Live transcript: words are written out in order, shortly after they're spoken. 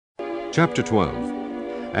Chapter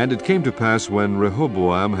 12. And it came to pass, when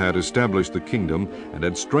Rehoboam had established the kingdom, and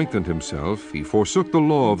had strengthened himself, he forsook the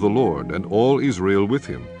law of the Lord, and all Israel with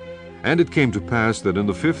him. And it came to pass that in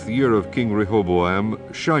the 5th year of King Rehoboam,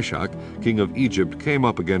 Shishak, king of Egypt, came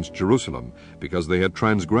up against Jerusalem, because they had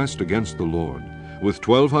transgressed against the Lord, with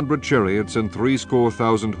 1,200 chariots and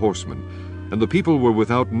 70,000 horsemen. And the people were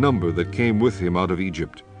without number that came with him out of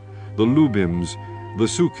Egypt, the Lubims, the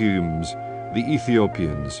Sukkims, the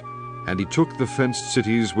Ethiopians. And he took the fenced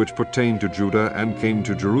cities which pertained to Judah, and came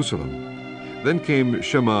to Jerusalem. Then came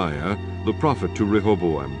Shemaiah the prophet to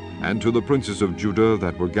Rehoboam, and to the princes of Judah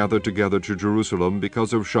that were gathered together to Jerusalem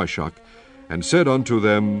because of Shishak, and said unto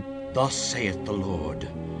them, Thus saith the Lord,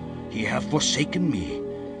 Ye have forsaken me,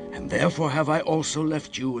 and therefore have I also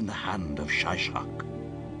left you in the hand of Shishak.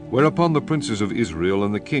 Whereupon the princes of Israel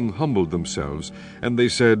and the king humbled themselves, and they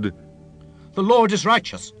said, The Lord is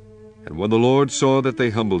righteous. And when the Lord saw that they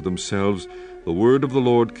humbled themselves, the word of the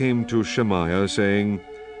Lord came to Shemaiah, saying,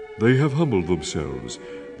 They have humbled themselves,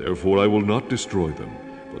 therefore I will not destroy them,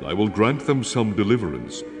 but I will grant them some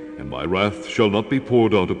deliverance, and my wrath shall not be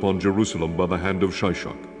poured out upon Jerusalem by the hand of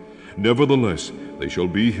Shishak. Nevertheless they shall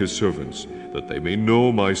be his servants, that they may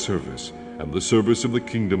know my service, and the service of the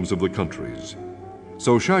kingdoms of the countries.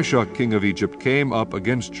 So Shishak king of Egypt came up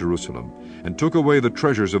against Jerusalem, and took away the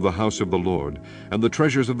treasures of the house of the Lord, and the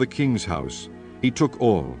treasures of the king's house. He took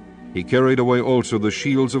all. He carried away also the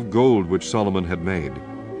shields of gold which Solomon had made.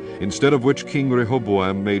 Instead of which King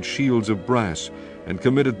Rehoboam made shields of brass, and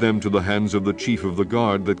committed them to the hands of the chief of the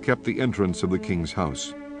guard that kept the entrance of the king's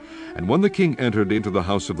house. And when the king entered into the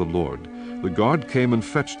house of the Lord, the guard came and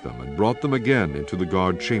fetched them, and brought them again into the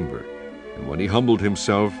guard chamber. And when he humbled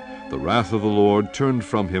himself, the wrath of the Lord turned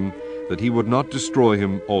from him, that he would not destroy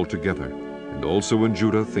him altogether. And also in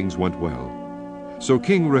Judah things went well. So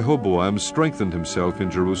King Rehoboam strengthened himself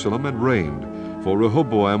in Jerusalem and reigned, for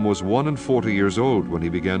Rehoboam was 41 years old when he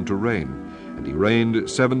began to reign, and he reigned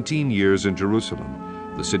 17 years in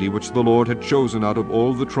Jerusalem, the city which the Lord had chosen out of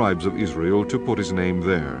all the tribes of Israel to put his name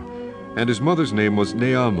there. And his mother's name was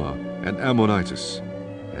Naamah, an Ammonitess.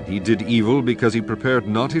 And he did evil, because he prepared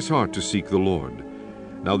not his heart to seek the Lord.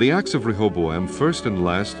 Now the acts of Rehoboam, first and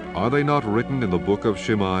last, are they not written in the book of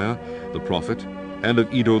Shemaiah the prophet, and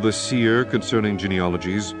of Iddo the seer concerning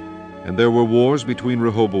genealogies? And there were wars between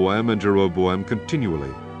Rehoboam and Jeroboam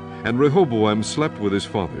continually. And Rehoboam slept with his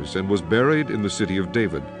fathers, and was buried in the city of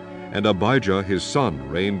David, and Abijah his son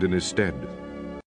reigned in his stead.